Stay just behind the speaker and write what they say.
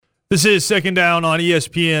This is Second Down on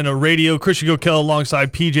ESPN Radio. Christian Gokel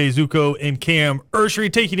alongside PJ Zuko and Cam Urshery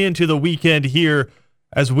taking you into the weekend here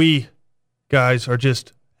as we, guys, are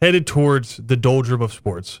just headed towards the doldrum of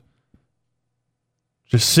sports.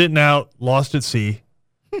 Just sitting out, lost at sea.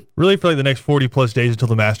 Really for like the next 40-plus days until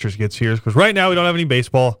the Masters gets here. Because right now we don't have any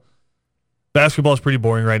baseball. Basketball is pretty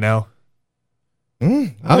boring right now.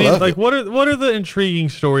 I mean, like, what are the intriguing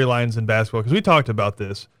storylines in basketball? Because we talked about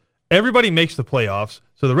this. Everybody makes the playoffs,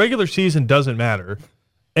 so the regular season doesn't matter.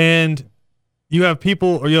 And you have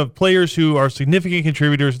players who are significant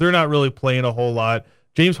contributors. They're not really playing a whole lot.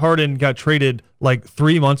 James Harden got traded like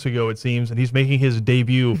 3 months ago, it seems, and he's making his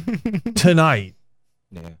debut tonight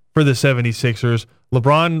for the 76ers.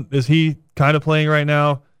 LeBron, is he kind of playing right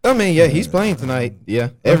now? I mean, yeah, he's playing tonight.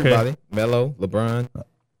 Yeah, everybody. Okay. Melo, LeBron,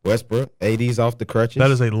 Westbrook, AD's off the crutches.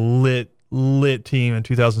 That is a lit team in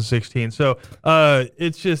 2016. So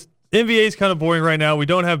it's just NBA's kind of boring right now. We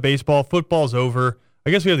don't have baseball. Football's over. I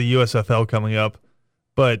guess we have the USFL coming up.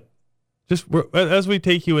 But just as we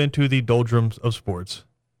take you into the doldrums of sports.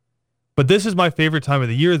 But this is my favorite time of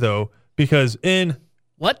the year, though, because in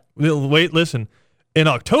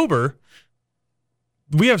October,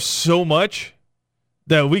 we have so much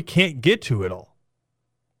that we can't get to it all,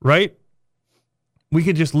 right? We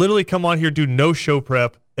could just literally come on here, do no show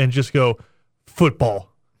prep, and just go football.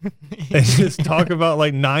 And just talk about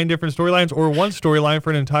like 9 different storylines or one storyline for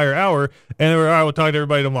an entire hour, and all right, we'll talk to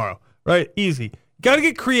everybody tomorrow. Right? Easy. Got to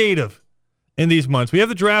get creative in these months. We have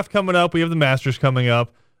the draft coming up. We have the Masters coming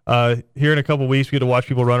up. Here in a couple weeks, we get to watch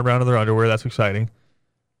people run around in their underwear. That's exciting.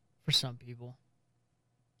 For some people.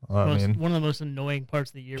 One of the most annoying parts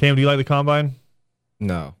of the year. Cam, do you like the combine?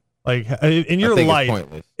 No. Like in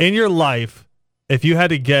your life, if you had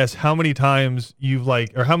to guess how many times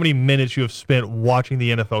or how many minutes you have spent watching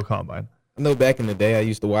the NFL Combine. I know back in the day I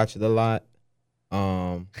used to watch it a lot.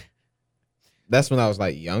 That's when I was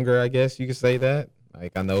like younger, I guess you could say that.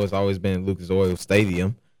 Like I know it's always been Lucas Oil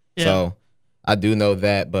Stadium. Yeah. So I do know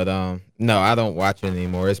that, but no, I don't watch it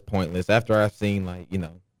anymore. It's pointless. After I've seen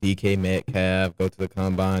DK Metcalf go to the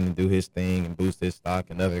Combine and do his thing and boost his stock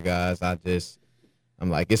and other guys, I'm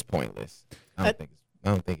like, it's pointless. I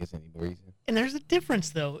don't think it's any reason. And there's a difference,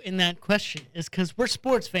 though, in that question, is because we're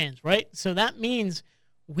sports fans, right? So that means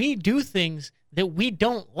we do things that we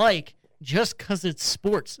don't like just because it's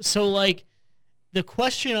sports. So, like, the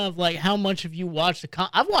question of, like, how much have you watched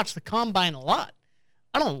I've watched the Combine a lot.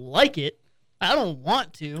 I don't like it. I don't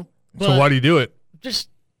want to. So why do you do it? Just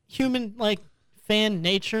human, fan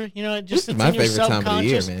nature. You know, it just it's my favorite time of the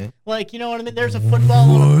year, man. Like, you know what I mean? There's a football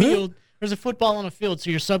on a field. There's a football on a field, so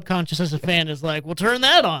your subconscious as a fan is like, well, turn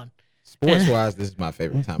that on. Sports-wise, this is my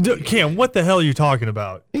favorite time of the year. Cam, what the hell are you talking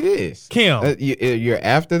about? It is. Cam. You're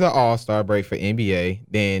after the All-Star break for NBA.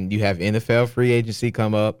 Then you have NFL free agency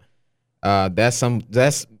come up. That's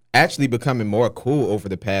actually becoming more cool over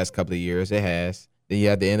the past couple of years. It has. Then you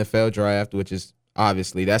have the NFL draft, which is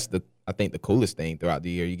obviously I think the coolest thing throughout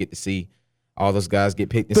the year. You get to see all those guys get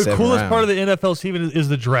picked in 7 rounds. The coolest part of the NFL season is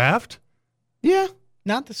the draft? Yeah.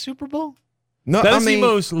 Not the Super Bowl? No, that's the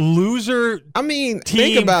most loser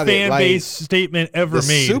think about fan base statement ever made.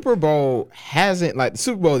 The Super Bowl the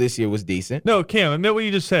Super Bowl this year was decent. No, Cam, admit what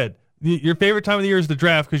you just said. Your favorite time of the year is the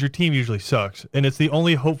draft because your team usually sucks, and it's the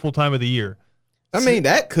only hopeful time of the year. I mean,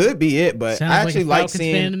 that could be it, but sounds I actually like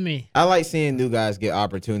seeing I like seeing new guys get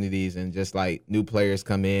opportunities and just like new players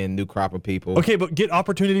come in, new crop of people. Okay, but get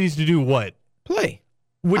opportunities to do what? Play.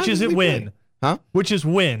 Which is it win? Play. Huh? Which is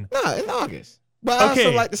win? No, in August. But I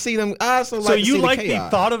also like to see them. So you like the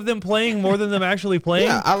thought of them playing more than them actually playing?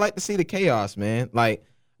 Yeah, I like to see the chaos, man.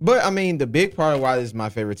 But I mean, the big part of why this is my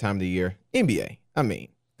favorite time of the year, NBA. I mean,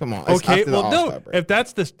 come on. Okay, well, no. Break. If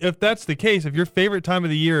that's the case, if your favorite time of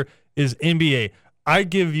the year is NBA, I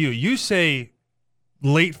give you say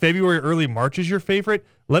late February, early March is your favorite.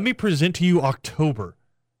 Let me present to you October,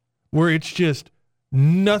 where it's just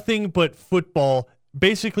nothing but football,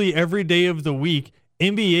 basically every day of the week.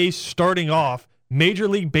 NBA starting off. Major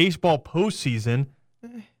League Baseball postseason.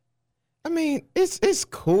 I mean, it's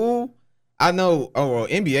cool. I know. Oh well,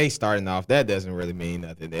 NBA starting off, that doesn't really mean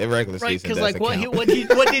nothing. The regular season doesn't count. What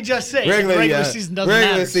did you just say? regular season doesn't matter.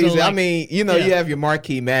 Regular season. I mean, you have your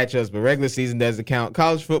marquee matchups, but regular season doesn't count.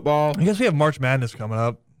 College football. I guess we have March Madness coming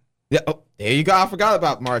up. Yeah. Oh, there you go. I forgot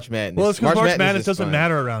about March Madness. Well, it's because March Madness doesn't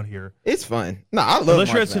matter around here. It's fun. No, I love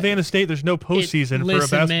Unless you're at Savannah State, there's no postseason for a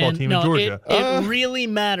basketball team in Georgia. It really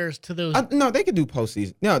matters to those. No, they could do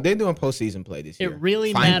postseason. No, they're doing postseason play this year. It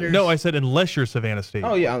really matters. No, I said unless you're Savannah State.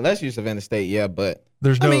 Oh, yeah, unless you're Savannah State, yeah, but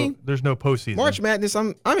there's no postseason. March Madness,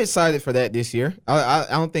 I'm excited for that this year. I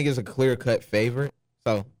don't think it's a clear-cut favorite.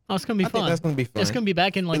 So Oh, it's gonna be I fun. think that's gonna be fun. It's gonna be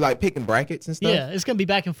back in We like picking brackets and stuff. yeah, it's gonna be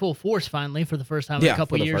back in full force finally for the first time in Yeah, a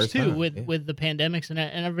couple for the years first too, time, with the pandemics and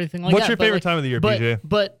everything like What's that. your But, favorite like, time of the year, but, BJ?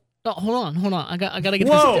 But hold on. I gotta get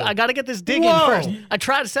Whoa. this. I gotta get this dig in Whoa. first. I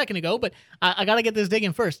tried a second ago, but I gotta get this dig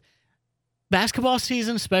in first. Basketball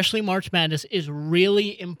season, especially March Madness, is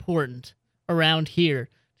really important around here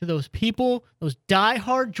to those people, those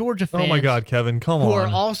diehard Georgia fans. Oh my God, Kevin, come Who are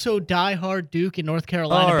on. also diehard Duke and North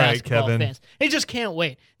Carolina All right, basketball Kevin. fans. They just can't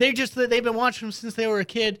wait. They've been watching them since they were a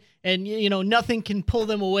kid, and nothing can pull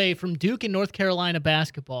them away from Duke and North Carolina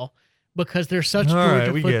basketball because they're such All Georgia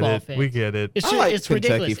right, we get football it. fans. We get it. It's I just, like it's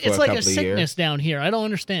Kentucky ridiculous. for It's a like a couple of sickness years. down here. I don't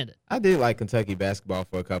understand it. I did like Kentucky basketball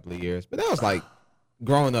for a couple of years, but that was like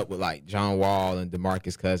growing up with like John Wall and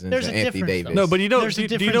DeMarcus Cousins There's and a Anthony difference, Davis. though. No, but There's a do you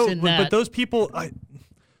difference know? in But that. those people,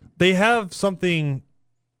 they have something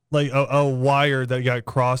like a wire that got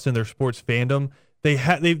crossed in their sports fandom. They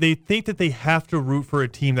think that they have to root for a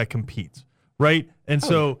team that competes, right? And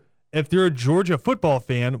so if you're a Georgia football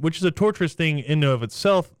fan, which is a torturous thing in and of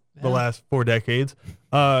itself, the last 4 decades.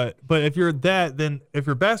 But if you're that, then if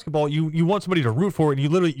you're basketball, you want somebody to root for it,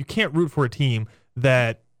 and you can't root for a team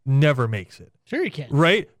that never makes it. Sure, you can.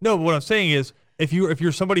 Right? No, but what I'm saying is if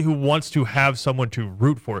you're somebody who wants to have someone to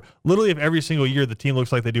root for, literally if every single year the team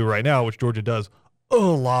looks like they do right now, which Georgia does a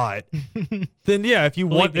lot, then yeah, if you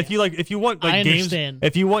want Believe me. if you want I like games understand.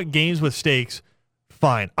 if you want games with stakes,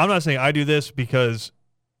 fine. I'm not saying I do this because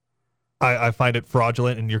I find it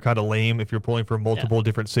fraudulent and you're kind of lame if you're pulling from multiple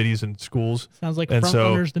different cities and schools. Sounds like And front so-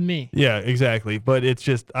 runners to me. Yeah, exactly. But it's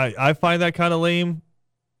just I find that kind of lame.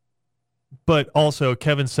 But also,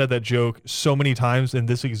 Kevin said that joke so many times in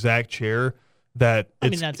this exact chair that I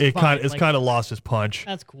mean, that's fine. it's Like- kind of lost its punch.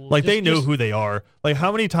 That's cool. Like they Just- know just- who they are. Like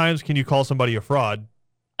how many times can you call somebody a fraud?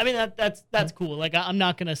 I mean that's cool. Like I'm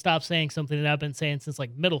not gonna stop saying something that I've been saying since like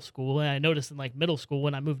middle school, and I noticed in like middle school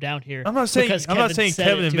when I moved down here. I'm not saying because Kevin said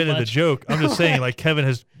it too invented the much. joke. I'm just saying like Kevin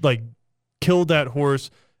has like killed that horse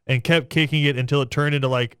and kept kicking it until it turned into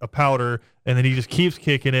like a powder, and then he just keeps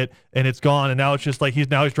kicking it and it's gone, and now it's just like he's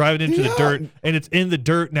driving into the Yeah. dirt, and it's in the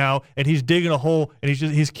dirt now, and he's digging a hole, and he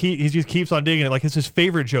just keeps on digging it like it's his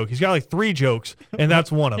favorite joke. He's got like 3 jokes, and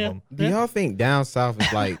that's one of Yeah. them. Do y'all think down south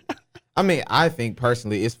is like? I mean, I think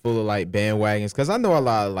personally it's full of like bandwagons because I know a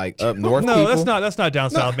lot of like up north No, people. that's not down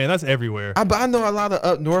south, man. That's everywhere. But I know a lot of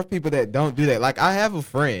up north people that don't do that. Like I have a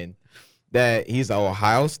friend that he's an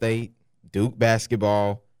Ohio State, Duke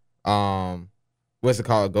basketball, what's it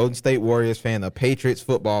called? Golden State Warriors fan, a Patriots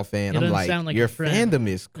football fan. It I'm doesn't like, sound like your a friend. fandom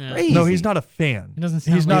is Yeah. crazy. No, he's not a fan. It doesn't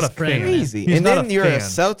sound He's like not a his friend, fan. man. crazy. He's and not then a you're a fan.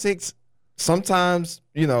 Celtics. Sometimes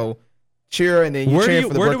cheer and then you Where cheer do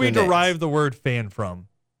for the we Brooklyn Nets. derive the word fan from?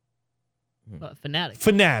 Fanatic.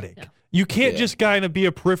 Fanatic. Yeah. You can't Yeah. just kind of be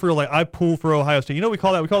a peripheral like I pull for Ohio State. You know what we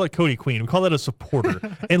call that? We call that Cody Queen. We call that a supporter.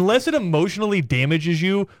 Unless it emotionally damages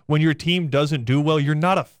you when your team doesn't do well, you're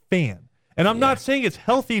not a fan. And I'm not saying it's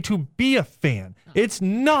healthy to be a fan. It's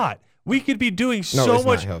not. We could be doing No, so it's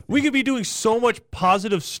not much. healthy. We could be doing so much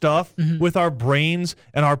positive stuff with our brains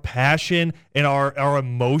and our passion and our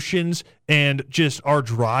emotions and just our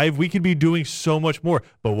drive. We could be doing so much more.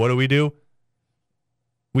 But what do?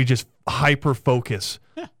 We just hyper focus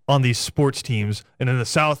on these sports teams, and in the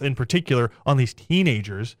South in particular, on these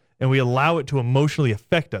teenagers, and we allow it to emotionally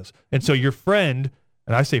affect us. And so your friend,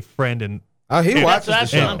 and I say friend, and Oh, he And watches the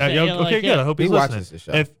that's show. what I'm saying. Yeah, okay, like, good. yeah. I hope He he's watches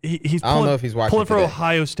listening. the show. If he's I don't pulling, know if he's watching pulling for today.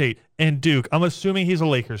 Ohio State and Duke, I'm assuming he's a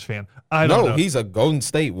Lakers fan. I don't know. No, he's a Golden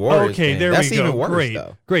State Warriors okay. fan. There That's we go. even worse, Great,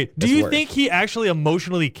 though. great. Do That's you worse. think he actually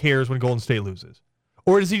emotionally cares when Golden State loses,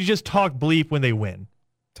 or does he just talk bleep when they win?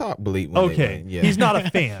 Talk bleep when they Okay, win. Yeah. he's not a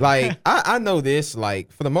fan. Like I know this.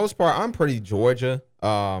 Like for the most part, I'm pretty Georgia.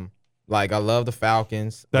 Like I love the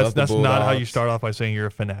Falcons. love the That's not how you Bulldogs. start off by saying you're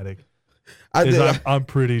a fanatic. I Is did- I'm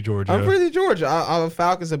pretty Georgia. I'm pretty Georgia. I'm a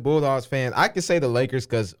Falcons and Bulldogs fan. I could say the Lakers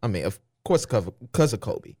because I mean, of course, because of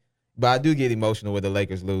Kobe. But I do get emotional when the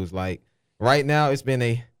Lakers lose. Like right now, it's been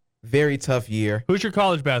a very tough year. Who's your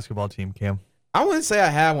college basketball team, Cam? I wouldn't say I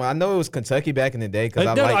have one. I know it was Kentucky back in the day because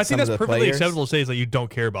I No, like I some think that's of the perfectly players. acceptable to say is that you don't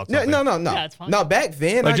care about No, something. no. Yeah, it's fine. No, back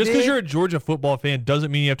then, Like I just because did. you're a Georgia football fan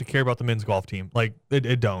doesn't mean you have to care about the men's golf team. Like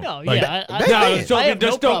it don't. No, Like, yeah, I- back no, then. just I have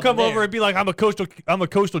don't, no don't come problem over there. and be like I'm a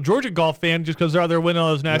coastal Georgia golf fan just because they're out there winning all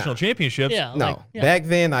those national championships. Yeah, No, like, yeah. back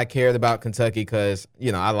then I cared about Kentucky because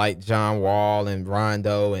I liked John Wall and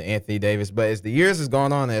Rondo and Anthony Davis. But as the years has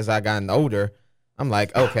gone on, as I gotten older, I'm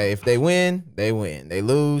like, okay, if they win, they win. They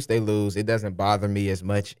lose, they lose. It doesn't bother me as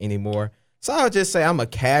much anymore. So I'll just say I'm a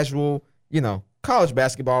casual, college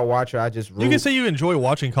basketball watcher. I just root. You can say you enjoy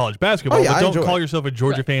watching college basketball, Oh, yeah, but I don't enjoy call it. yourself a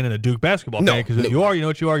Georgia fan and a Duke basketball No, fan because if no. you are, you know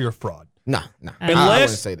what you are. You're a fraud. no. I Unless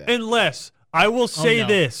wouldn't say that. unless I will say no.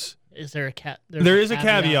 this. Is there a There is a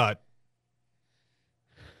caveat.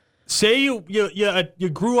 Say you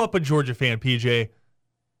grew up a Georgia fan, PJ.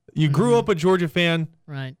 You grew up a Georgia fan.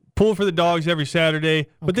 Right. Pull for the Dogs every Saturday.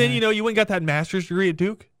 But then, Okay. you went and got that master's degree at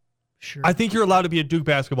Duke. Sure. I think you're allowed to be a Duke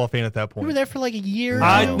basketball fan at that you were point. there for like a year.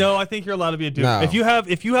 I think you're allowed to be a Duke. No. If you have a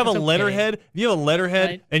That's okay. letterhead,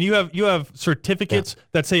 Right. and you have certificates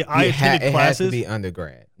that say I It attended has to classes. be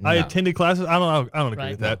undergrad. I No. attended classes. I don't agree Right.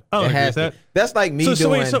 with that. It I don't agree has with to. that. That's like me So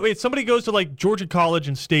doing. wait, somebody goes to like Georgia College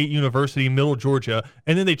and State University, Middle Georgia,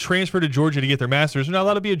 and then they transfer to Georgia to get their master's. They're not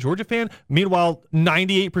allowed to be a Georgia fan. Meanwhile,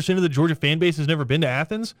 98% of the Georgia fan base has never been to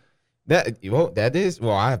Athens. I've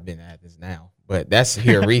been at Athens now, but that's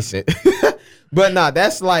here recent. But no,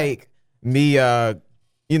 that's like me,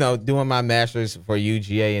 doing my master's for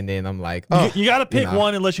UGA, and then I'm like, You got to pick know.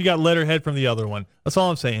 one unless you got letterhead from the other one. That's all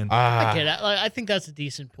I'm saying. I get it. Like, I think that's a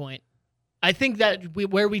decent point. I think that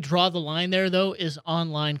where we draw the line there, though, is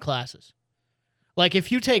online classes. Like,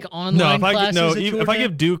 if you take online classes at if I Georgia,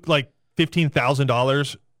 give Duke like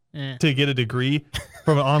 $15,000 eh. to get a degree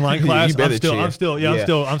from an online You class, better I'm still cheer.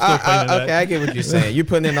 claiming that. Okay, I get what you're saying. You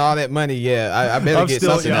putting in all that money, I better I'm get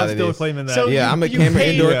still something out of still this. claiming that. So Yeah, I'm a you camera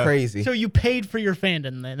paid- indoor Yeah. crazy. So you paid for your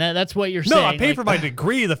fandom, then? That's what you're no, saying. I paid like, for my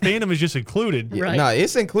degree. The fandom is just included. Right. No,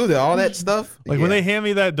 it's included all that stuff. Like when they hand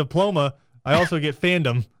me that diploma, I also get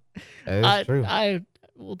fandom. That's true. I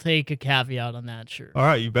will take a caveat on that, sure. All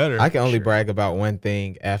right, you better. I can only Sure. brag about one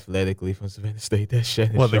thing athletically from Savannah State. That's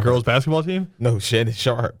Shannon What, the Sharp. girls basketball team? No, Shannon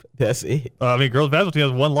Sharp. That's it. Girls basketball team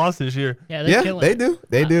has one loss this year. Yeah, they're Yeah, killing they it. do.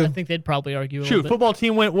 They do. I think they'd probably argue a Shoot, little bit. football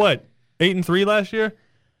team went what? 8-3 last year.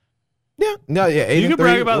 Yeah. No, yeah. You can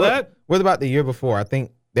brag about that. What about the year before? I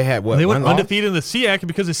think they had what? They went one loss? undefeated in the SEAC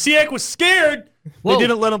because the SEAC was scared. Whoa. They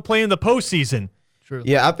didn't let them play in the postseason. True.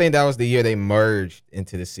 Yeah, I think that was the year they merged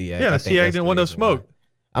into the SEAC. Yeah, I the think SEAC that's didn't the want no reason why. smoke.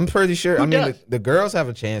 I'm pretty sure. Who I mean, does? the girls have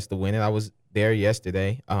a chance to win it. I was there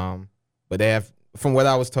yesterday. But they have, from what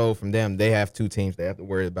I was told from them, they have two teams they have to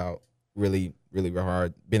worry about really, really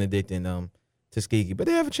hard. Benedict and Tuskegee, but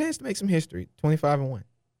they have a chance to make some history. 25-1.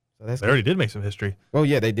 So that's They already did make some history. Oh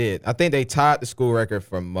yeah, they did. I think they tied the school record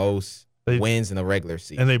for most They- wins in a regular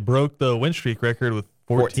season. And they broke the win streak record with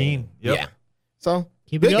 14. Yep. Yeah. So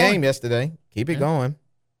Keep it good going. game yesterday. Keep it Yeah. going.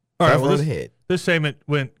 All right, Tough well, road this, ahead. this segment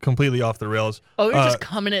went completely off the rails. Oh, you're Uh, just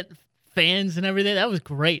coming at fans and everything. That was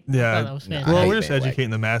great. I Yeah. thought that was Nah, fantastic. Well, hate we're just bandwagon. educating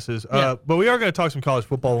the masses. Yeah. But we are going to talk some college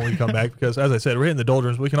football when we come back because, as I said, we're hitting the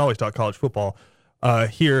doldrums. We can always talk college football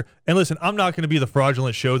here. And listen, I'm not going to be the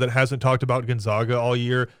fraudulent show that hasn't talked about Gonzaga all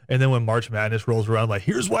year. And then when March Madness rolls around, like,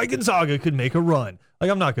 here's why Gonzaga could make a run.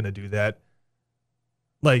 Like, I'm not going to do that.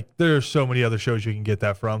 Like, there are so many other shows you can get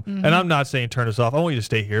that from. Mhm. And I'm not saying turn us off. I want you to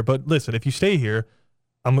stay here. But listen, if you stay here,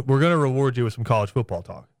 we're going to reward you with some college football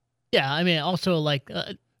talk. Yeah, I mean, also like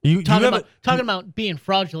You talking have about being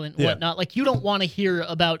fraudulent and Yeah. whatnot. Like you don't want to hear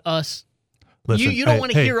about us. listen, you don't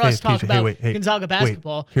want to hear us talk PJ, about wait, Gonzaga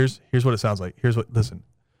basketball. Here's what it sounds like. Listen.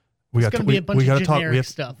 We It's got gonna to be a bunch of gotta talk. We generic have,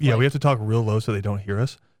 stuff, Yeah, like- we have to talk real low so they don't hear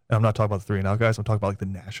us. And I'm not talking about the 3-and-out guys. I'm talking about like the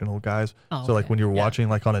national guys. Oh, So like okay. when you're Yeah. watching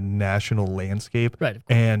like on a national landscape, Right, of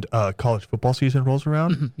course. and college football season rolls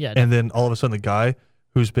around, Yeah, and then all of a sudden the guy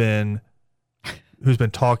who's been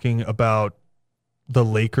talking about the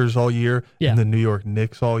Lakers all year, Yeah. and the New York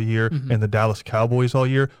Knicks all year, Mhm. and the Dallas Cowboys all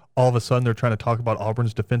year, all of a sudden they're trying to talk about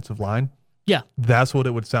Auburn's defensive line. Yeah. That's what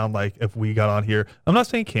it would sound like if we got on here. I'm not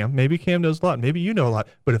saying Cam. Maybe Cam knows a lot. Maybe you know a lot.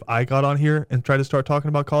 But if I got on here and tried to start talking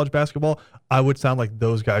about college basketball, I would sound like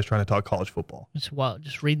those guys trying to talk college football. Just wild.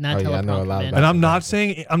 Just reading that Oh, yeah, I know a teleprompter, lot man. about And I'm not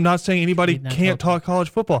saying anybody Reading that can't teleprompter. talk college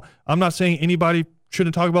football. I'm not saying anybody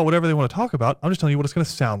shouldn't talk about whatever they want to talk about. I'm just telling you what it's going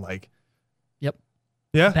to sound like. Yep.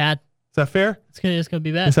 Yeah? Is Bad. that fair? It's gonna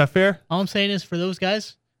be bad. Is that fair? All I'm saying is for those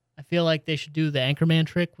guys, I feel like they should do the Anchorman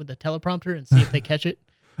trick with the teleprompter and see if they catch it.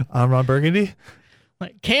 I'm Ron Burgundy.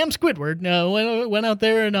 Like Cam Squidward went out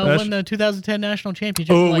there and That's- won the 2010 national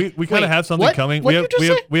championship. Oh, Like, we kind of wait, have something what? coming. What did you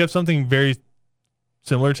just say? We have something very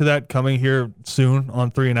similar to that coming here soon on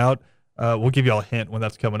 3-and-out. We'll give you all a hint when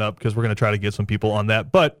that's coming up because we're going to try to get some people on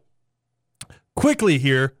that. But quickly,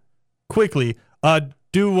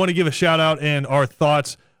 do want to give a shout out and our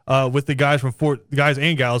thoughts with the guys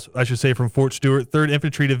and gals, I should say, from Fort Stewart, 3rd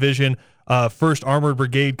Infantry Division, 1st Armored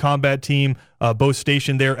Brigade Combat Team, both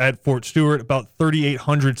stationed there at Fort Stewart. About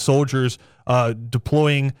 3,800 soldiers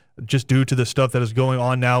deploying just due to the stuff that is going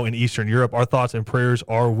on now in Eastern Europe. Our thoughts and prayers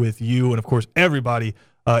are with you and, of course, everybody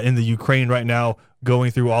in the Ukraine right now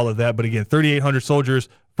going through all of that. But again, 3,800 soldiers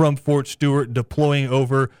from Fort Stewart deploying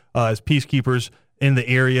over as peacekeepers in the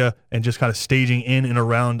area and just kind of staging in and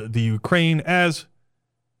around the Ukraine as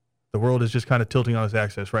the world is just kind of tilting on its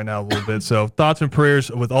axis right now a little bit. So thoughts and prayers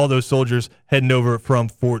with all those soldiers heading over from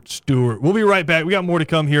Fort Stewart. We'll be right back. We got more to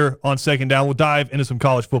come here on Second Down. We'll dive into some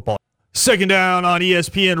college football. Second Down on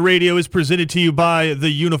ESPN Radio is presented to you by The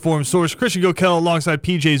Uniform Source. Christian Gokel alongside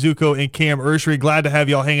PJ Zuko and Cam Ursery. Glad to have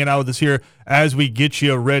y'all hanging out with us here as we get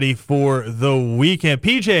you ready for the weekend.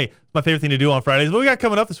 PJ, it's my favorite thing to do on Fridays. What we got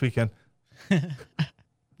coming up this weekend?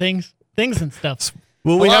 Things and stuff.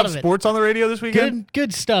 Will we have sports on the radio this weekend?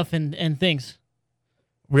 Good stuff and things.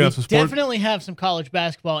 We have some sports. Definitely have some college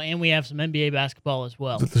basketball, and we have some NBA basketball as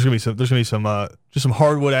well. There's gonna be some just some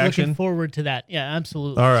hardwood action. Looking forward to that. Yeah,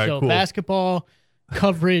 absolutely. All right, so cool. Basketball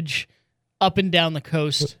coverage up and down the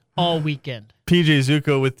coast all weekend. PJ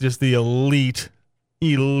Zuko with just the elite.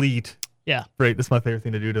 Yeah. Great. That's my favorite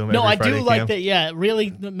thing to do to him. No, every I Friday, do like Cam. that. Yeah, it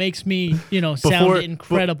really makes me, sound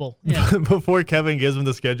incredible. Yeah, Before Kevin gives him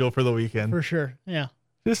the schedule for the weekend. for sure. Yeah.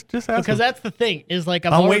 Just ask Because him. that's the thing is like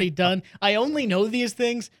I'm already done. I only know these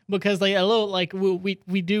things because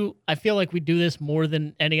we do. I feel like we do this more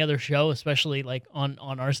than any other show, especially like on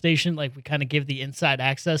our station. Like we kind of give the inside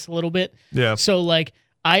access a little bit. Yeah. So like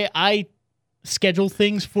I schedule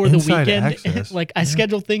things for the Inside weekend. access. I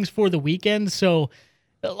schedule things for the weekend. So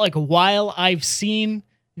like while I've seen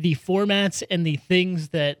the formats and the things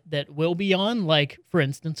that will be on, like for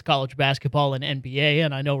instance, college basketball and NBA,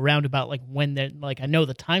 and I know roundabout like when they're like I know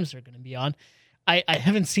the times they're going to be on. I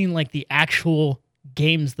haven't seen like the actual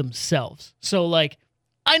games themselves. So like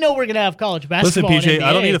I know we're going to have college Listen, basketball. PJ, and NBA.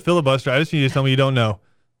 I don't need a filibuster. I just need you to tell me you don't know.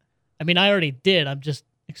 I mean, I already did. I'm just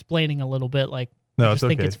explaining a little bit. Like No, I it's just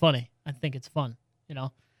think okay. it's funny. I think it's fun.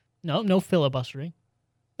 No filibustering.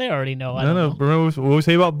 They already know. I No. don't know. Remember what we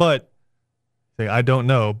say about but? Say I don't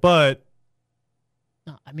know, but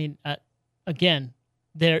No, I mean, again,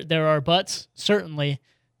 there are buts certainly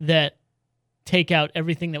that take out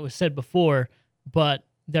everything that was said before, but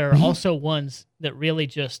there are also ones that really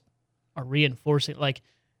just are reinforcing. Like,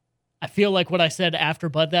 I feel like what I said after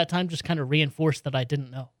but that time just kind of reinforced that I didn't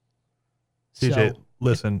know. PJ, So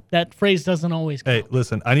listen. that phrase doesn't always. Hey,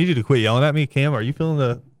 listen. I need you to quit yelling at me, Cam. Are you feeling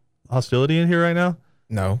the hostility in here right now?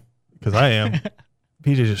 No. Because I am.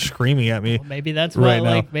 PJ's just screaming at me. Well, maybe that's right what.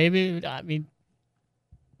 now. Like maybe I mean.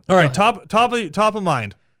 All right, top of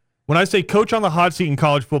mind. When I say coach on the hot seat in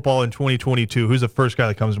college football in 2022, who's the first guy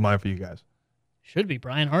that comes to mind for you guys? Should be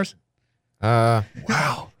Brian Harsin. Wow.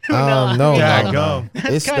 No. Daggum.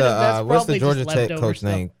 It's that's what's the probably Georgia just Tech leftover coach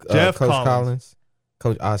stuff. name? Jeff Coach Collins.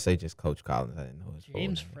 Coach, I say just Coach Collins. I didn't know his full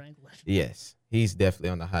James name. Franklin. Yes, he's definitely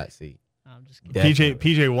on the hot seat. I'm just kidding.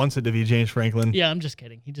 Definitely. PJ wants it to be James Franklin. Yeah, I'm just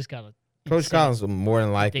kidding. He just got a Coach insane- Collins will more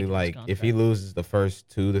than likely, ridiculous like, if he contract. loses the first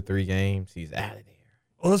 2 to 3 games, he's out of there.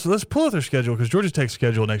 Well, let's pull out their schedule because Georgia Tech's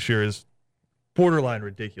schedule next year is borderline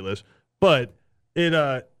ridiculous. But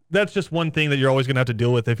that's just one thing that you're always going to have to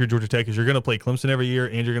deal with if you're Georgia Tech is you're going to play Clemson every year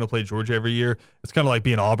and you're going to play Georgia every year. It's kind of like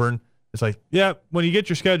being Auburn. It's like, yeah, when you get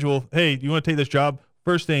your schedule, hey, you want to take this job?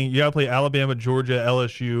 First thing, you got to play Alabama, Georgia,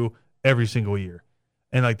 LSU every single year.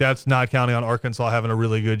 And, like, that's not counting on Arkansas having a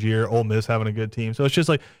really good year, Ole Miss having a good team. So it's just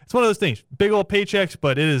like, it's one of those things. Big old paychecks,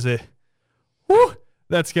 but it is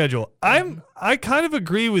that schedule. I kind of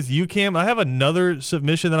agree with you, Cam. I have another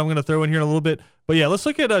submission that I'm going to throw in here in a little bit. But, yeah, let's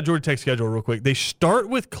look at Georgia Tech's schedule real quick. They start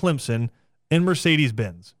with Clemson and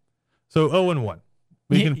Mercedes-Benz. So 0-1.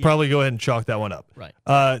 We can probably go ahead and chalk that one up. Right.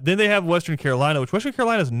 Then they have Western Carolina, which Western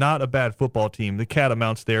Carolina is not a bad football team. The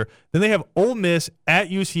Catamounts there. Then they have Ole Miss at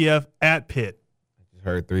UCF at Pitt.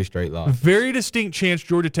 Heard 3 straight losses. Very distinct chance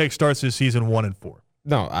Georgia Tech starts this season 1-4.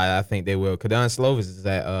 No, I think they will. Kadon Slovis is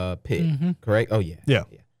at Pitt, correct? Oh, yeah.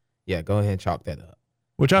 Yeah, go ahead and chalk that up.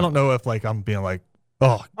 Which I don't know if I'm being like,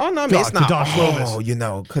 oh no, I mean, God, it's not. Kadon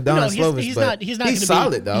Slovis. Kadon Slovis, he's but not. He's he's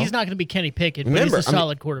solid, though. He's not going to be Kenny Pickett. Remember, but he's a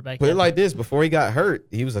solid quarterback. Put it like this: before he got hurt,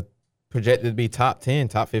 he was projected to be top 10,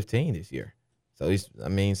 top 15 this year. So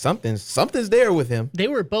something's there with him. They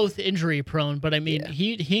were both injury prone, but I mean,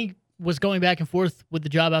 he was going back and forth with the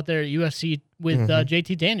job out there at USC with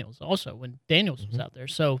JT Daniels also when Daniels was out there.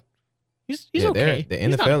 So he's okay. The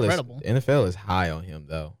He's not incredible. NFL is high on him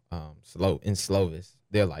though. Slovis,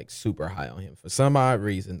 they're like super high on him for some odd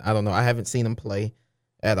reason. I don't know. I haven't seen him play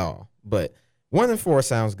at all, but 1-4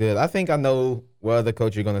 sounds good. I think I know what other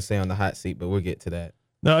coach you're going to say on the hot seat, but we'll get to that.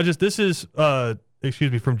 No, this is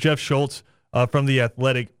from Jeff Schultz from The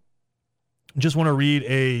Athletic. Just want to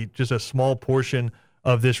read just a small portion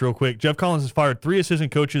of this real quick. Jeff Collins has fired 3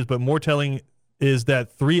 assistant coaches, but more telling is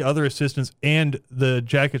that 3 other assistants and the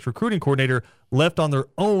Jackets recruiting coordinator left on their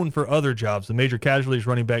own for other jobs. The major casualties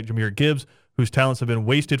running back Jahmyr Gibbs, whose talents have been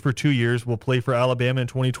wasted for 2 years, will play for Alabama in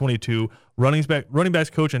 2022. Running backs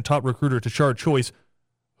coach and top recruiter Tashard Choice,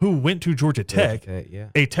 who went to Georgia Tech, yeah.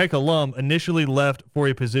 a Tech alum, initially left for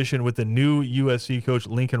a position with the new USC coach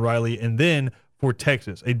Lincoln Riley, and then for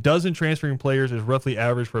Texas. A dozen transferring players is roughly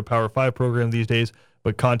average for a Power 5 program these days,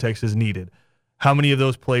 but context is needed. How many of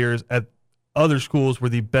those players at other schools were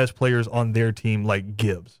the best players on their team, like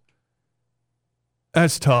Gibbs?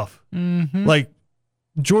 That's tough. Mm-hmm. Like,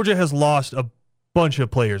 Georgia has lost a bunch of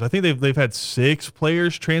players. I think they've had 6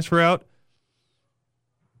 players transfer out.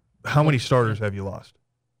 How many starters have you lost?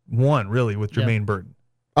 1, really, with Jermaine Burton.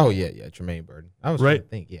 Oh, yeah, Jermaine Burton. I was trying to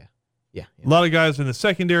think, yeah. A lot of guys in the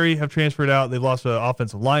secondary have transferred out. They've lost an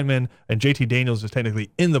offensive lineman, and JT Daniels is technically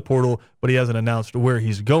in the portal, but he hasn't announced where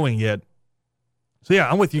he's going yet. So,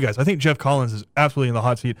 yeah, I'm with you guys. I think Jeff Collins is absolutely in the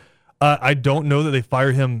hot seat. I don't know that they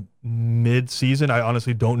fired him mid-season. I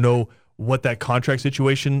honestly don't know what that contract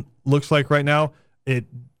situation looks like right now. Do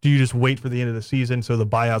you just wait for the end of the season so the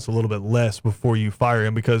buyout's a little bit less before you fire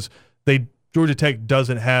him? Because Georgia Tech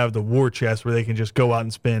doesn't have the war chest where they can just go out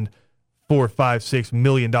and spend $4, $5, $6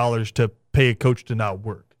 million to pay a coach to not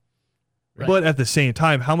work. Right. But at the same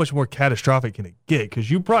time, how much more catastrophic can it get? Because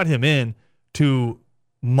you brought him in to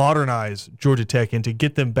modernize Georgia Tech and to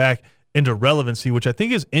get them back into relevancy, which I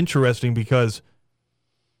think is interesting because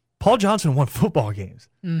Paul Johnson won football games.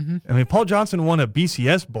 Mm-hmm. I mean, Paul Johnson won a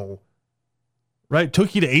BCS bowl, right?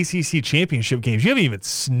 Took you to ACC championship games. You haven't even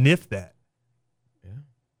sniffed that.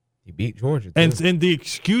 He beat Georgia, too. And the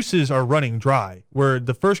excuses are running dry, where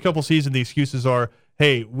the first couple seasons, the excuses are,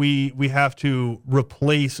 hey, we have to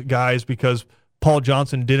replace guys because Paul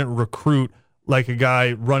Johnson didn't recruit like a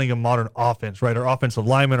guy running a modern offense, right? Our offensive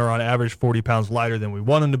linemen are on average 40 pounds lighter than we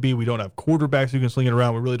want them to be. We don't have quarterbacks who can sling it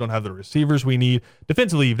around. We really don't have the receivers we need.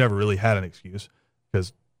 Defensively, you've never really had an excuse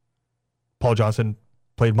because Paul Johnson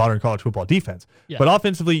played modern college football defense. Yeah. But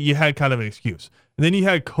offensively, you had kind of an excuse. And then you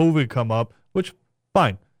had COVID come up, which,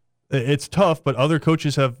 fine. It's tough, but other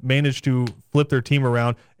coaches have managed to flip their team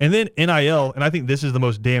around. And then NIL, and I think this is the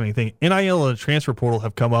most damning thing, NIL and the transfer portal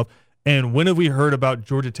have come up. And when have we heard about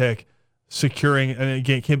Georgia Tech securing, and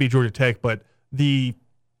again, it can't be Georgia Tech, but the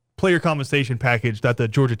player compensation package that the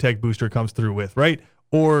Georgia Tech booster comes through with, right?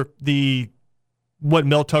 Or what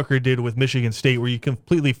Mel Tucker did with Michigan State, where you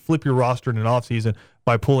completely flip your roster in an offseason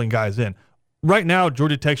by pulling guys in. Right now,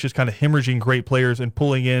 Georgia Tech's just kind of hemorrhaging great players and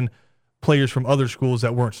pulling in players from other schools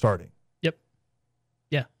that weren't starting. Yep.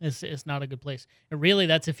 Yeah, it's not a good place. And really,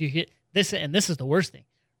 that's if you hit this, and this is the worst thing.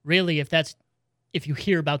 Really, if you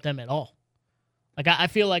hear about them at all. Like I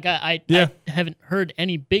feel like I haven't heard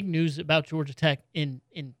any big news about Georgia Tech in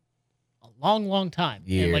a long, long time.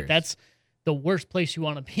 Years. And like that's the worst place you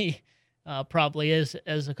want to be, probably as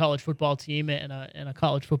a college football team and a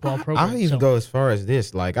college football program. I don't even go as far as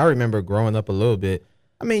this. Like I remember growing up a little bit.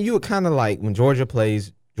 I mean, you would kind of like when Georgia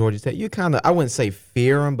plays Georgia Tech, you kind of, I wouldn't say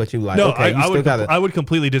fear them, but you like, okay, I would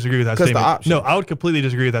completely disagree with that statement. No, I would completely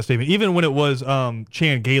disagree with that statement. Even when it was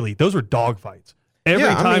Chan Gailey, those were dogfights.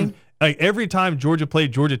 Every time Georgia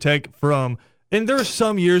played Georgia Tech and there are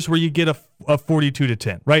some years where you get a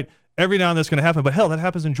 42-10, right? Every now and then that's going to happen, but hell, that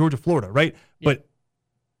happens in Georgia, Florida, right? Yeah. But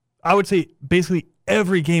I would say basically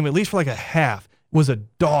every game, at least for like a half, was a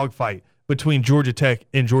dogfight between Georgia Tech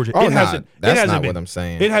and Georgia. That's not what I'm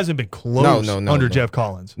saying. It hasn't been close under Jeff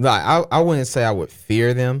Collins. Like I wouldn't say I would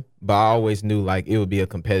fear them, but I always knew like it would be a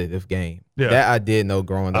competitive game. Yeah. That I did know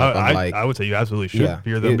growing up. I would say you absolutely should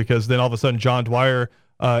fear them because then all of a sudden John Dwyer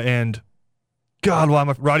and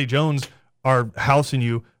Roddy Jones are housing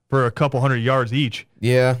you for a couple hundred yards each.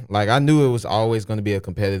 Yeah, like I knew it was always going to be a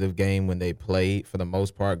competitive game when they played for the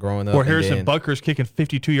most part growing up. Or Harrison Butker's kicking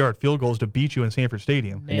 52-yard field goals to beat you in Sanford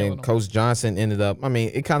Stadium. And then Coach Johnson ended up, I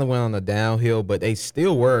mean, it kind of went on a downhill, but they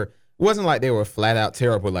still were, it wasn't like they were flat out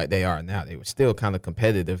terrible like they are now. They were still kind of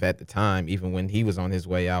competitive at the time, even when he was on his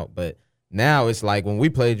way out. But now it's like when we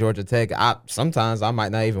play Georgia Tech, sometimes I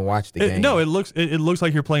might not even watch the game. No, it looks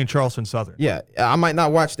like you're playing Charleston Southern. Yeah, I might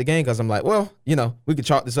not watch the game because I'm like, well, we could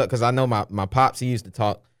chalk this up because I know my pops, he used to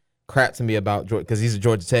talk crap to me about Georgia because he's a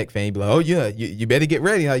Georgia Tech fan. He'd be like, oh, yeah, you better get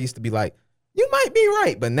ready. And I used to be like, you might be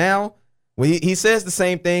right. But now when he says the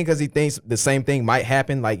same thing because he thinks the same thing might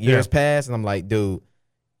happen like years past, and I'm like, dude,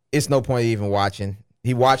 it's no point even watching.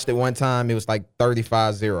 He watched it one time. It was like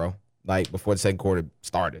 35-0. Like before the second quarter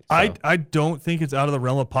started. So. I don't think it's out of the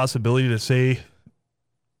realm of possibility to say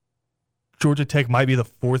Georgia Tech might be the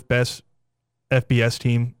 4th best FBS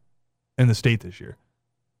team in the state this year.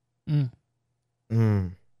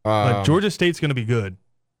 Georgia State's going to be good.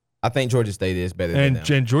 I think Georgia State is better than them.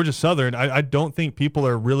 And Georgia Southern, I don't think people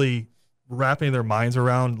are really wrapping their minds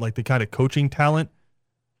around like the kind of coaching talent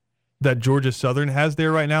that Georgia Southern has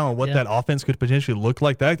there right now and what that offense could potentially look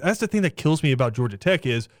like. That's the thing that kills me about Georgia Tech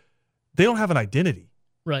is they don't have an identity.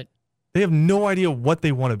 Right. They have no idea what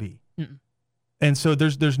they want to be. Mm-mm. And so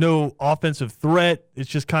there's no offensive threat. It's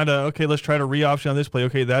just kind of, okay, let's try to re-option on this play.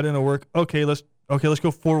 Okay, that didn't work. Okay, let's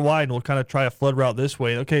go 4 wide and we'll kind of try a flood route this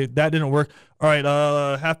way. Okay, that didn't work. All right,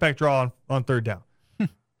 halfback draw on third down.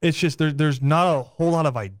 It's just there's not a whole lot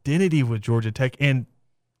of identity with Georgia Tech, and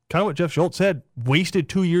kind of what Jeff Schultz said, wasted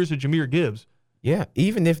 2 years of Jahmyr Gibbs. Yeah,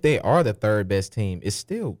 even if they are the third best team, it's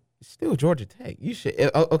still Georgia Tech. You should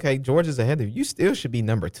okay, Georgia's ahead of you. You still should be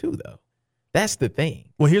number 2 though. That's the thing.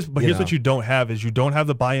 Well, here's what you don't have is you don't have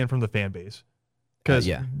the buy-in from the fan base. Because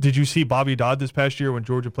did you see Bobby Dodd this past year when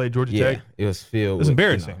Georgia played Georgia Tech? It was filled. It was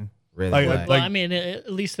embarrassing. Red Like, Well, I mean,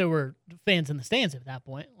 at least there were fans in the stands at that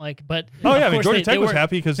point. But oh yeah, of course Georgia Tech was weren't-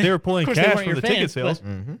 happy because they were pulling of course they cash weren't from your the ticket fans, sales.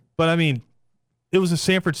 Mm-hmm. But I mean, it was a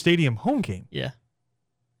Sanford Stadium home game, Yeah, it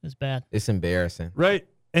was bad. It's embarrassing. right?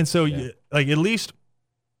 And so, like at least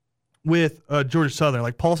with Georgia Southern,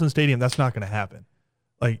 like Paulson Stadium, that's not going to happen.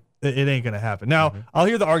 Like it ain't going to happen. Now, I'll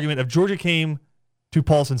hear the argument if Georgia came to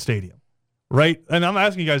Paulson Stadium, right? And I'm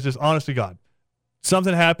asking you guys just honest to God.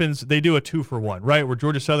 Something happens, they do a 2-for-1, right? Where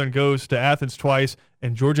Georgia Southern goes to Athens twice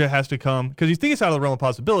and Georgia has to come, because you think it's out of the realm of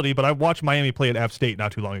possibility, but I watched Miami play at App State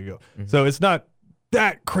not too long ago. So it's not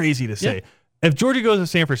that crazy to say. If Georgia goes to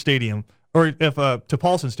Sanford Stadium, or if to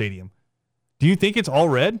Paulson Stadium, do you think it's all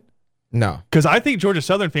red? No. Because I think Georgia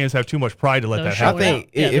Southern fans have too much pride to let They're that I happen. showing think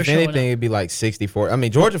out. Yeah, they're if showing anything, out. it'd be like 64. I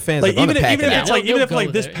mean, Georgia fans Like are going even to pack if it it's out. like even They'll if like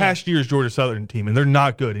go this there, past year's Georgia Southern team and they're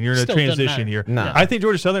not good and you're in a Still doesn't transition matter. year, Nah. I think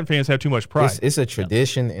Georgia Southern fans have too much pride. It's a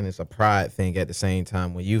tradition and it's a pride thing at the same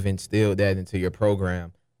time. When you've instilled that into your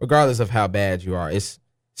program, regardless of how bad you are, it's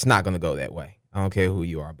not going to go that way. I don't care who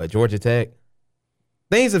you are. But Georgia Tech,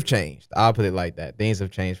 things have changed. I'll put it like that. Things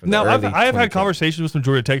have changed from Now, the early I have had 2010s. conversations with some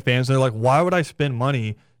Georgia Tech fans, and they're like, why would I spend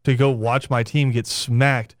money to go watch my team get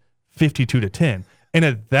smacked 52-10? And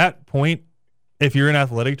at that point, if you're an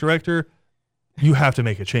athletic director, you have to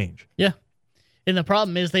make a change. Yeah, and the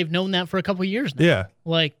problem is they've known that for a couple of years now. Yeah.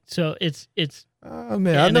 Like so, it's Oh,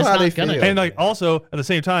 man, Yeah, I and know it's how not they gonna- feel. And like also at the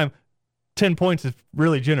same time, 10 points is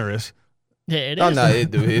really generous. yeah, it is. Oh,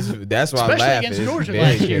 no, that's why I'm Especially laughing. against It's Georgia very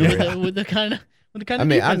last year generous. with the kind of I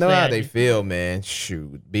mean, I defense know how had. they feel, man.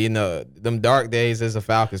 Shoot, being them dark days as a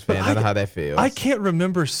Falcons fan, I know how that feels. I can't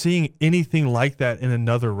remember seeing anything like that in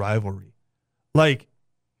another rivalry. Like,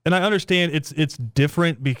 and I understand it's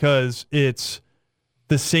different because it's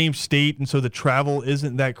the same state, and so the travel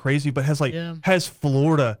isn't that crazy. But has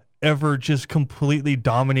Florida ever just completely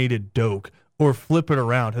dominated Doak, or flip it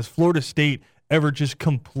around? Has Florida State ever just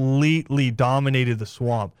completely dominated the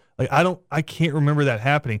Swamp? Like I can't remember that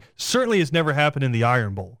happening. Certainly, it's never happened in the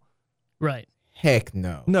Iron Bowl. Right. Heck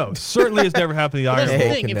no. No, certainly, it's never happened in the Well, Iron that's Bowl.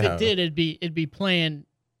 the Heck thing. If no. it did, it'd be playing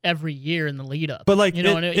every year in the lead up. But like you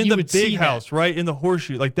know, in and you the would see big that. house, right? In the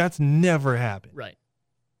horseshoe, like that's never happened. Right.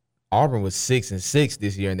 Auburn was 6-6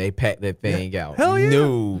 this year, and they packed that thing out. Hell yeah.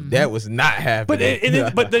 No, that was not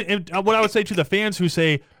happening. But what I would say to the fans who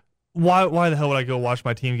say, why the hell would I go watch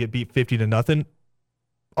my team get beat 50-0?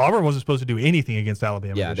 Auburn wasn't supposed to do anything against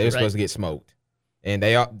Alabama. yeah, this they were year. supposed to get smoked, and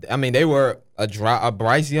they were a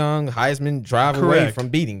Bryce Young Heisman drive away Correct. from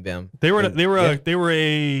beating them. They were And- they were yeah. they were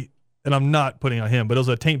a, and I'm not putting on him, but it was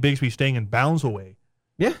a Tank Bigsby staying in bounds away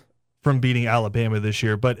Yeah. from beating Alabama this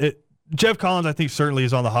year. But Jeff Collins, I think, certainly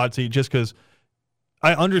is on the hot seat just because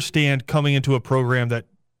I understand coming into a program that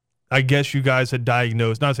I guess you guys had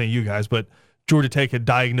diagnosed, not saying you guys, but Georgia Tech had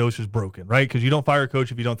diagnosed as broken, right? Because you don't fire a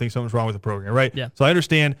coach if you don't think something's wrong with the program, right? Yeah. So I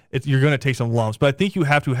understand you're going to take some lumps, but I think you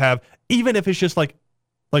have to have, even if it's just like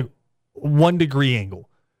 1 degree angle,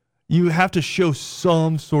 you have to show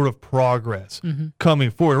some sort of progress coming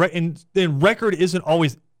forward, right? And record isn't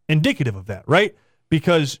always indicative of that, right?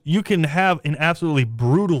 Because you can have an absolutely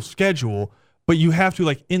brutal schedule, but you have to,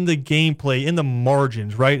 like, in the gameplay, in the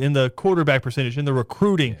margins, right? In the quarterback percentage, in the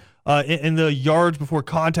recruiting, in the yards before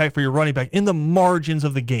contact for your running back, in the margins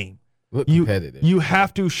of the game. Look competitive. You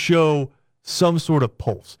have to show some sort of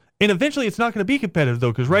pulse. And eventually it's not going to be competitive,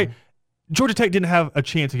 though, because, right, Georgia Tech didn't have a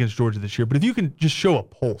chance against Georgia this year. But if you can just show a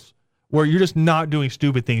pulse where you're just not doing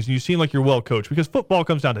stupid things and you seem like you're well coached, because football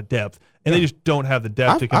comes down to depth, and they just don't have the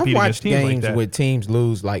depth to I've compete against watched teams like games that. where teams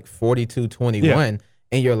lose like 42-21,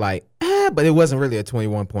 and you're like, but it wasn't really a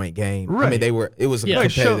 21-point game. I Right. mean, it was a Yeah.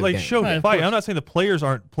 competitive game. show Right, of fight. course. I'm not saying the players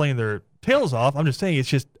aren't playing their tails off. I'm just saying it's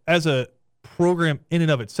just as a program in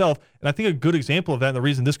and of itself. And I think a good example of that, and the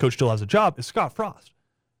reason this coach still has a job, is Scott Frost.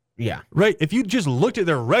 Yeah. Right? If you just looked at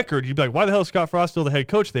their record, you'd be like, why the hell is Scott Frost still the head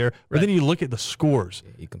coach there? But then you look at the scores,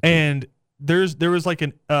 he competed. and there was like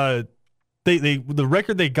the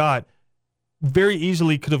record they got very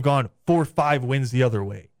easily could have gone 4 or 5 wins the other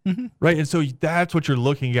way. right? And so that's what you're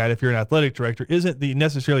looking at if you're an athletic director. Isn't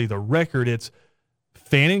necessarily the record? It's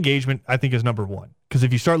fan engagement. I think is number one, because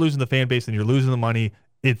if you start losing the fan base and you're losing the money,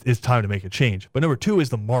 it's time to make a change. But number two is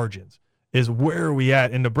the margins. Is where are we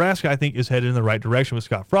at? And Nebraska, I think, is headed in the right direction with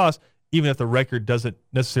Scott Frost, even if the record doesn't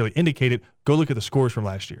necessarily indicate it. Go look at the scores from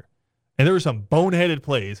last year. And there were some boneheaded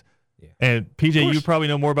plays. Yeah. And, PJ, you probably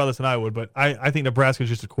know more about this than I would, but I think Nebraska is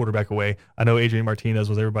just a quarterback away. I know Adrian Martinez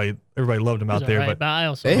was everybody loved him out there. Right, but I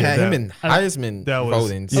also they had him in Heisman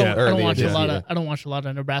voting earlier this year. I don't watch a lot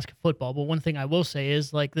of Nebraska football, but one thing I will say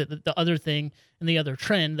is like the other thing and the other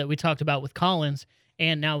trend that we talked about with Collins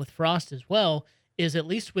and now with Frost as well is, at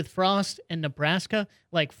least with Frost and Nebraska,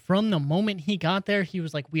 like from the moment he got there, he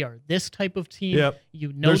was like, we are this type of team. Yep.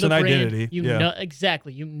 You know, there's the an brand. Identity. You know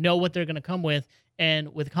exactly. You know what they're going to come with.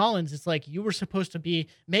 And with Collins, it's like you were supposed to be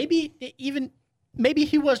maybe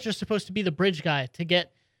he was just supposed to be the bridge guy to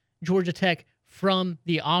get Georgia Tech from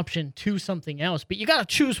the option to something else. But you got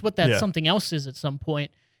to choose what that something else is at some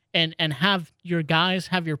point, and have your guys,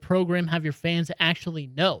 have your program, have your fans actually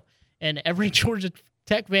know. And every Georgia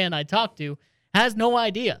Tech fan I talk to has no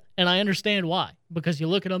idea, and I understand why, because you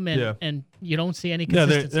look at them and you don't see any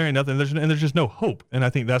consistency. No, there ain't nothing. There's just no hope, and I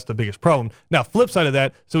think that's the biggest problem. Now, flip side of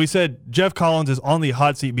that, so we said Jeff Collins is on the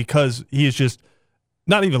hot seat because he has just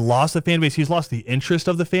not even lost the fan base, he's lost the interest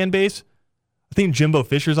of the fan base. I think Jimbo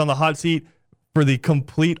Fisher's on the hot seat for the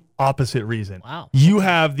complete opposite reason. Wow. You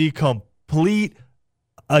have the complete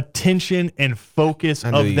attention and focus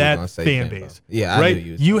of that fan base. Yeah, I right?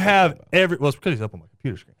 knew you have every. Well, it's because he's up on my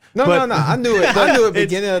computer screen. No. I knew it. I knew it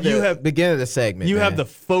beginning of the segment. You man. have the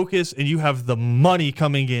focus and you have the money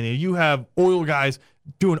coming in, and you have oil guys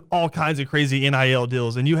doing all kinds of crazy NIL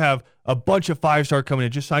deals, and you have a bunch of 5-star coming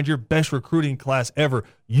in. Just signed your best recruiting class ever.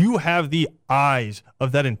 You have the eyes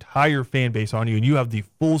of that entire fan base on you, and you have the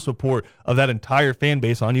full support of that entire fan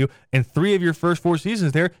base on you. And 3 of your first 4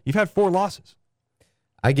 seasons there, you've had 4 losses.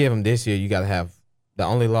 I give them this year. You got to have the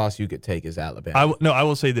only loss you could take is Alabama. I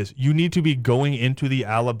will say this: you need to be going into the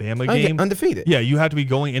Alabama game undefeated. Yeah, you have to be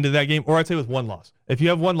going into that game, or I'd say with 1 loss. If you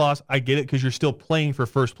have 1 loss, I get it because you're still playing for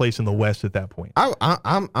first place in the West at that point.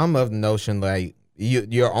 I'm of the notion like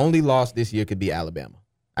your only loss this year could be Alabama.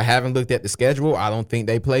 I haven't looked at the schedule. I don't think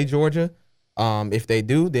they play Georgia. If they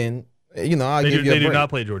do, then I'll give you a break. They do not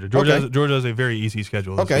play Georgia. Georgia has a very easy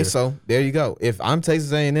schedule this year. So there you go. If I'm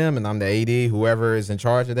Texas A&M and I'm the AD, whoever is in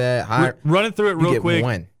charge of that, running through it real quick.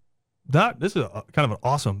 One. This is kind of an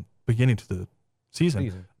awesome beginning to the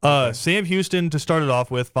season. Sam Houston to start it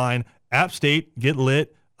off with, fine. App State, get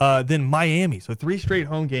lit. Then Miami. So 3 straight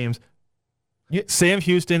home games. Yeah. Sam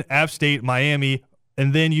Houston, App State, Miami,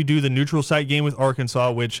 and then you do the neutral site game with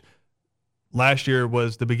Arkansas, which last year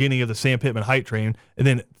was the beginning of the Sam Pittman hype train, and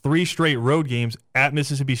then 3 straight road games at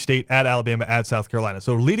Mississippi State, at Alabama, at South Carolina.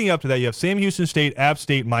 So leading up to that, you have Sam Houston State, App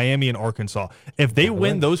State, Miami, and Arkansas. If they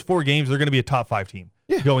win those 4 games, they're going to be a top 5 team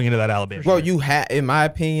going into that Alabama. Well, you have, in my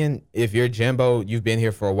opinion, if you're Jimbo, you've been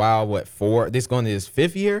here for a while. What, 4? This going to his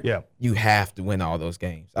 5th year? Yeah. You have to win all those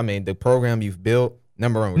games. I mean, the program you've built,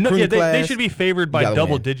 number 1 recruiting class. They should be favored by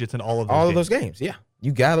double digits in all of those games. Yeah.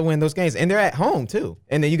 You got to win those games. And they're at home, too.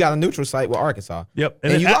 And then you got a neutral site with Arkansas. Yep.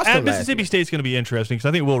 And then at Mississippi State's going to be interesting because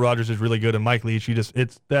I think Will Rogers is really good, and Mike Leach,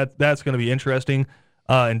 that's going to be interesting.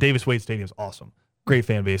 And Davis Wade Stadium's awesome. Great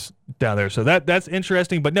fan base down there. So that's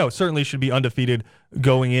interesting. But no, certainly should be undefeated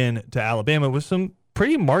going in to Alabama with some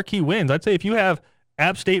pretty marquee wins. I'd say if you have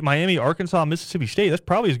App State, Miami, Arkansas, Mississippi State, that's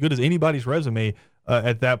probably as good as anybody's resume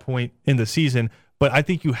at that point in the season. But I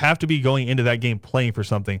think you have to be going into that game playing for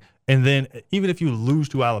something. And then even if you lose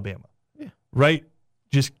to Alabama, right,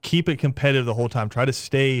 just keep it competitive the whole time. Try to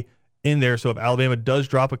stay in there so if Alabama does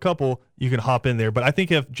drop a couple, you can hop in there. But I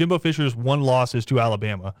think if Jimbo Fisher's 1 loss is to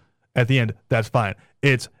Alabama at the end, that's fine.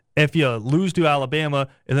 It's if you lose to Alabama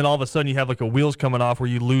and then all of a sudden you have like a wheels coming off where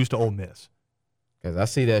you lose to Ole Miss. Because I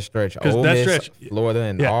see that stretch. Ole Miss, Florida,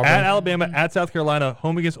 and Auburn. At Alabama, at South Carolina,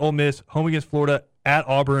 home against Ole Miss, home against Florida, at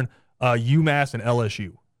Auburn, UMass, and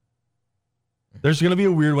LSU. There's going to be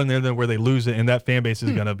a weird one there where they lose it, and that fan base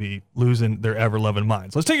is going to be losing their ever-loving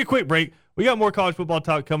minds. Let's take a quick break. We got more college football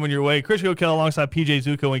talk coming your way. Chris Gokel alongside PJ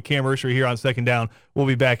Zuko and Cam Ursher here on Second Down. We'll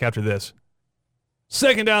be back after this.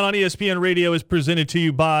 Second Down on ESPN Radio is presented to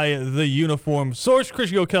you by The Uniform Source.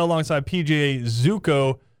 Chris Gokel alongside PJ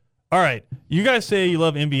Zuko. All right, you guys say you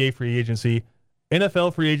love NBA free agency.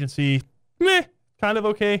 NFL free agency, meh, kind of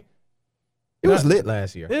okay. It was lit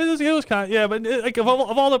last year. It was kind of, but like of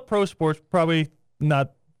all the pro sports, probably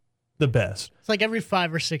not the best. It's like every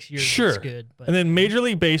 5 or 6 years. Sure. It's good. But. And then Major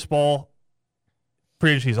League Baseball,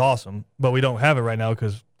 free agency is awesome, but we don't have it right now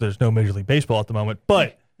because there's no Major League Baseball at the moment.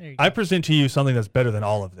 But There you I go. present to you something that's better than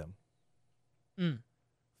all of them. Mm.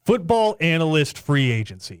 Football analyst free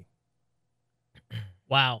agency.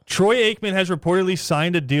 Wow. Troy Aikman has reportedly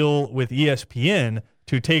signed a deal with ESPN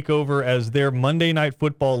to take over as their Monday Night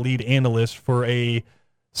Football lead analyst for a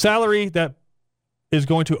salary that is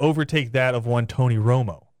going to overtake that of one Tony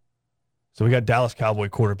Romo. So we got Dallas Cowboy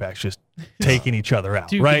quarterbacks just taking each other out,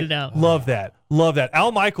 Duking right? it out. Love that. Love that.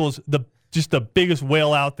 Al Michaels, just the biggest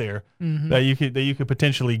whale out there that you could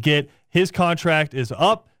potentially get. His contract is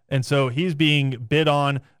up, and so he's being bid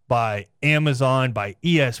on by Amazon, by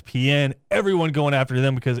ESPN, everyone going after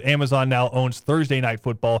them because Amazon now owns Thursday Night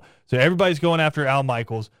Football. So everybody's going after Al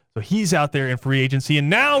Michaels. So he's out there in free agency. And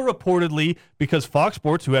now reportedly, because Fox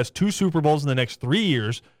Sports, who has 2 Super Bowls in the next 3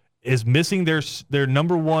 years, is missing their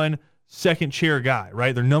number one second chair guy,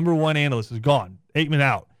 right? Their number one analyst is gone. Aikman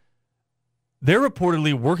out. They're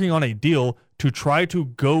reportedly working on a deal to try to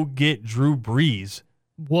go get Drew Brees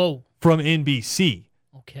Whoa. from NBC.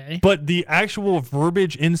 Okay. But the actual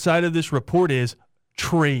verbiage inside of this report is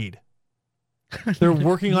trade. They're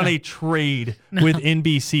working on a trade with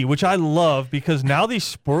NBC, which I love because now the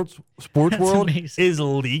sports world amazing. is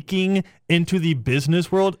leaking into the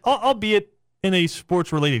business world, albeit in a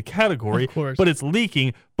sports-related category, Of course. but it's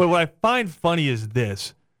leaking. But what I find funny is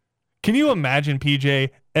this. Can you imagine,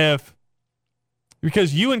 PJ,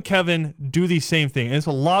 because you and Kevin do the same thing, and it's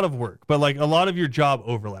a lot of work, but like a lot of your job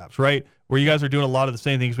overlaps, right? Where you guys are doing a lot of the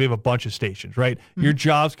same things. We have a bunch of stations, right? Your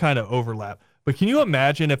jobs kind of overlap. But can you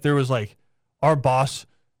imagine if there was like our boss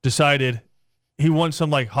decided he wants some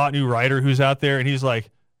like hot new writer who's out there and he's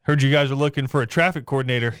like, heard you guys are looking for a traffic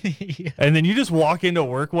coordinator. Yeah. And then you just walk into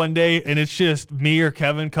work one day and it's just me or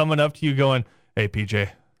Kevin coming up to you going, hey, PJ,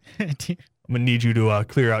 I'm going to need you to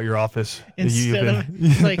clear out your office. Instead of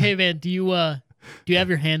it's like, hey man, do you have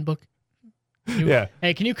your handbook? Yeah.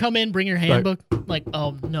 Hey, can you come in, bring your handbook? Like,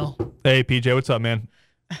 oh no. Hey, PJ, what's up, man?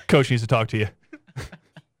 Coach needs to talk to you.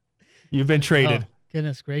 You've been traded. Oh,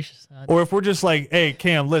 goodness gracious. Or if we're just like, hey,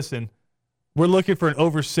 Cam, listen, we're looking for an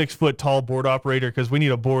over 6 foot tall board operator because we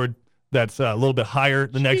need a board that's a little bit higher.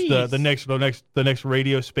 The next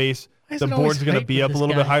radio space, Why is the it always board's going to fate be with up a this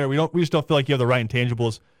little guy? bit higher. We just don't feel like you have the right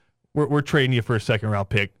intangibles. We're trading you for a 2nd round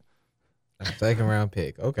pick. A 2nd round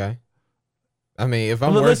pick. Okay. I mean, if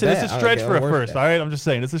I'm But worth listen, that, it's a stretch okay, for a I'm worth first. that. All right, I'm just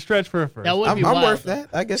saying it's a stretch for a first. That would I'm be wild. worth that.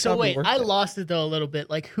 I guess. So I'll be wait, worth I that. lost it though a little bit.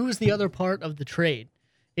 Like, who's the other part of the trade?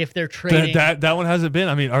 If they're trading, That one hasn't been.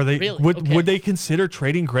 I mean, are they? Really? Would Okay. would they consider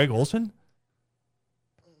trading Greg Olson?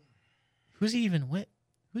 who's he even with?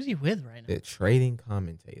 Who's he with right now? The trading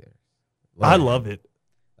commentator. I love it.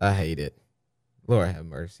 I hate it. Lord have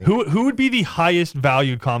mercy. Who would be the highest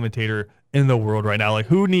valued commentator in the world right now? Like,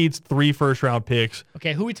 who needs 3 first round picks?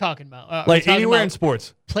 Okay, who are we talking about? Are we Like talking anywhere in about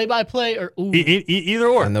sports, play-by-play or ooh? either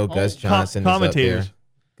or. I know Gus Oh, Johnson is up commentators. there.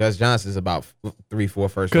 Gus Johnson's about 3-4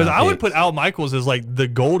 first Because round I would picks. put Al Michaels as like the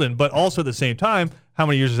golden, but also at the same time, how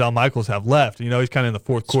many years does Al Michaels have left? You know, he's kind of in the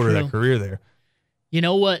 4th quarter of true. that career there. You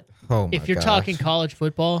know what? Oh my If you're gosh. talking college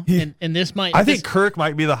football, and this might, I this- think Kirk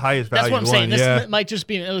might be the highest that's valued what I'm saying. one. This Yeah. might just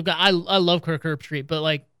be. I love Kirk Herbstreit, but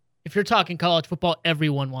like, if you're talking college football,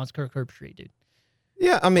 everyone wants Kirk Herbstreit, dude.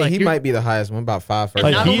 Yeah, I mean, Like, he you're- might be the highest one, about 5 first And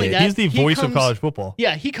Like not round only he, picks. that, he's the he voice of comes- college football.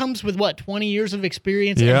 Yeah, he comes with what 20 years of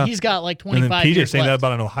experience, Yeah. and he's got like And then 25 PJ years saying that left.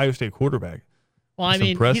 about an Ohio State quarterback. Well, I That's mean,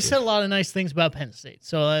 he impressive. said a lot of nice things about Penn State,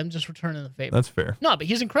 so I'm just returning the favor. That's fair. No, but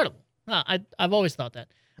he's incredible. No, I've always thought that.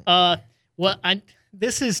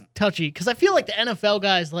 This is touchy because I feel like the NFL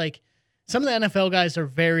guys, like some of the NFL guys, are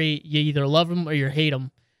very you either love them or you hate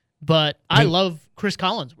them. But I love Chris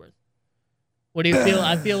Collinsworth. What do you feel?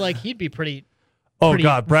 I feel like he'd be pretty. Oh pretty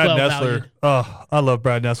God, Brad well Nessler. valued. Oh, I love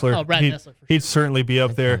Brad Nessler. Oh, Brad he'd, Nessler, for sure. He'd certainly be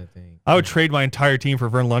up That there. kind of thing. I would trade my entire team for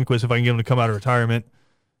Vern Lundquist if I can get him to come out of retirement.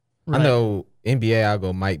 I know NBA. I'll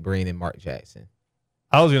go Mike Breen and Mark Jackson.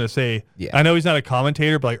 I was gonna say, Yeah. I know he's not a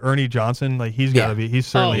commentator, but like Ernie Johnson, like he's got to Yeah. be. He's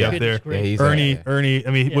certainly Oh, up goodness there. gracious. Yeah, he's Ernie, up Ernie.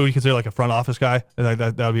 I mean, Yeah. what we consider like a front office guy. Like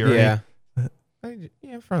that would be Ernie. Yeah.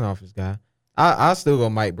 Yeah, front office guy. I'll still go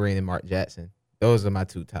Mike Breen and Mark Jackson. Those are my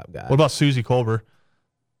 2 top guys. What about Susie Colbert?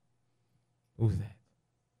 Who's that?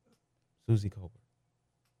 Susie Colbert.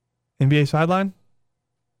 NBA sideline?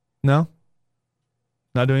 No,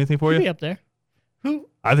 not doing anything for He'd be you. up there. Who?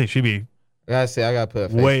 I think she'd be I gotta say, I gotta put a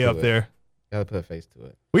face way to up it. there. Gotta put a face to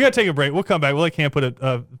it. We gotta take a break. We'll come back. Well, I can't put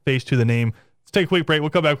a face to the name. Let's take a quick break. We'll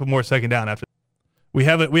come back with more second down after. We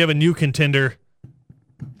have a new contender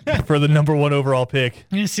for the number 1 overall pick.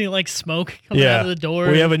 You see like smoke coming Yeah, out of the door.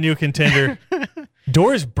 we have a new contender.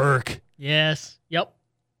 Doris Burke Yes. Yep.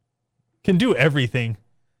 can do everything.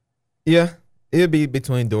 Yeah, it'll be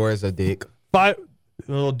between Doris or Dick. A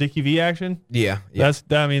little Dickie V action. Yeah.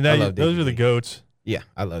 I mean, I love those Dickie are the V. goats. Yeah,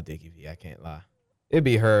 I love Dickie V. I can't lie. It'd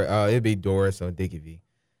be her. It'd be Doris or Dickie V.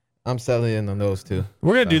 I'm selling in on those two.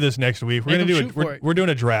 We're gonna do this next week. We're Make gonna them do shoot for it. it. We're doing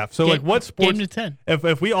a draft. So like, what sports? Game to 10.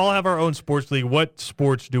 If we all have our own sports league, what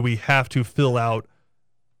sports do we have to fill out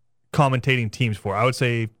commentating teams for? I would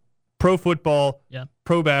say pro football, Yeah.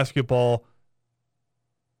 pro basketball,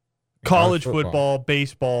 college football,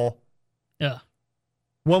 baseball. Yeah.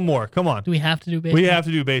 One more. Come on. Do we have to do baseball? We have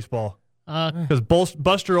to do baseball because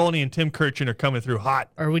Buster Olney and Tim Kirchin are coming through hot.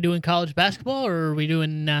 Are we doing college basketball or are we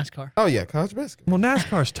doing NASCAR? Oh yeah, college basketball. Well,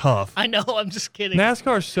 NASCAR's tough. I know. I'm just kidding.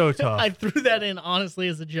 NASCAR's so tough. I threw that in honestly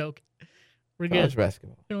as a joke. We're College good.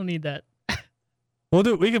 basketball. We don't need that.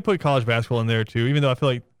 We can put college basketball in there too, even though I feel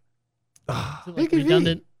like. Is it like Dickie V.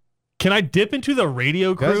 redundant? Can I dip into the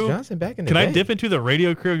radio Gus crew? Johnson back in the Can I day. dip into the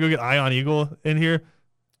radio crew and go get Ion Eagle in here?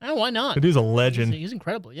 Oh, why not? The dude's a legend. He's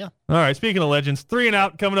incredible, yeah. All right, speaking of legends, 3 and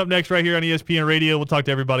Out coming up next right here on ESPN Radio. We'll talk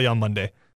to everybody on Monday.